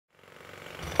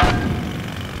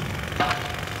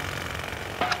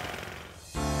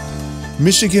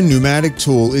Michigan Pneumatic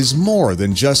Tool is more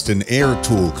than just an air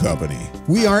tool company.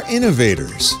 We are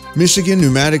innovators. Michigan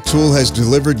Pneumatic Tool has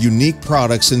delivered unique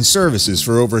products and services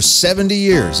for over 70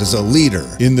 years as a leader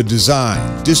in the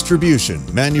design, distribution,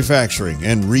 manufacturing,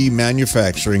 and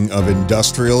remanufacturing of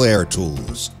industrial air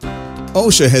tools.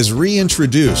 OSHA has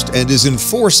reintroduced and is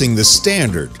enforcing the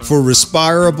standard for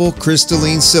respirable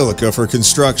crystalline silica for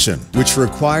construction, which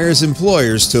requires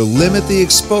employers to limit the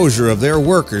exposure of their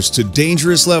workers to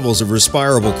dangerous levels of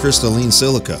respirable crystalline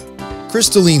silica.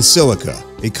 Crystalline silica,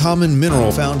 a common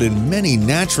mineral found in many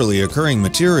naturally occurring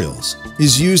materials,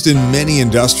 is used in many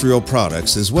industrial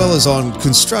products as well as on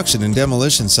construction and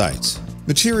demolition sites.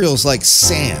 Materials like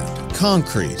sand,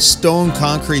 concrete, stone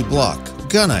concrete block,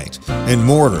 gunite, and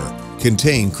mortar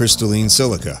contain crystalline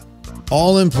silica.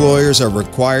 All employers are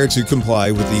required to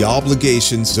comply with the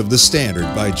obligations of the standard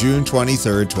by June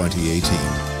 23,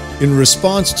 2018. In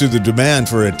response to the demand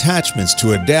for attachments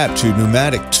to adapt to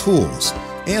pneumatic tools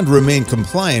and remain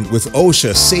compliant with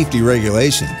OSHA safety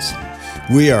regulations,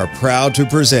 we are proud to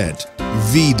present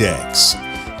Videx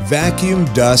Vacuum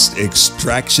Dust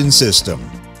Extraction System.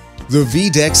 The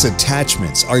Videx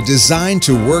attachments are designed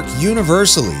to work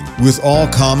universally with all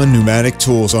common pneumatic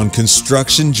tools on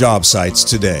construction job sites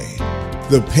today.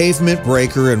 The pavement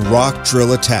breaker and rock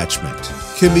drill attachment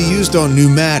can be used on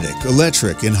pneumatic,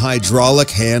 electric, and hydraulic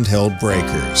handheld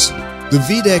breakers. The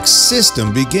Videx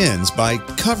system begins by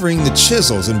covering the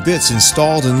chisels and bits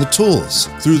installed in the tools.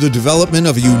 Through the development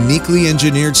of a uniquely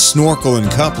engineered snorkel and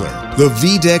coupler, the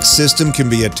Videx system can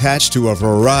be attached to a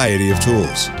variety of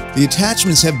tools. The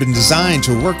attachments have been designed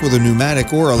to work with a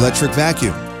pneumatic or electric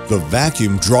vacuum. The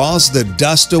vacuum draws the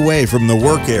dust away from the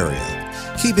work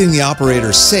area, keeping the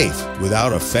operator safe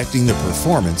without affecting the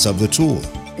performance of the tool.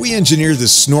 We engineered the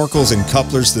snorkels and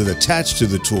couplers that attach to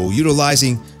the tool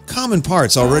utilizing common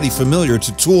parts already familiar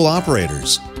to tool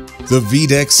operators. The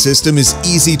Videx system is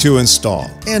easy to install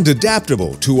and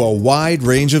adaptable to a wide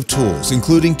range of tools,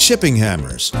 including chipping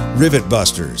hammers, rivet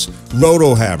busters,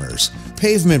 roto hammers,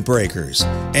 pavement breakers,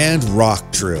 and rock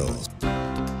drills.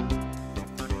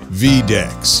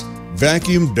 Videx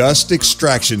Vacuum Dust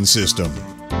Extraction System.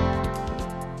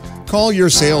 Call your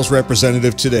sales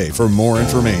representative today for more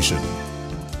information.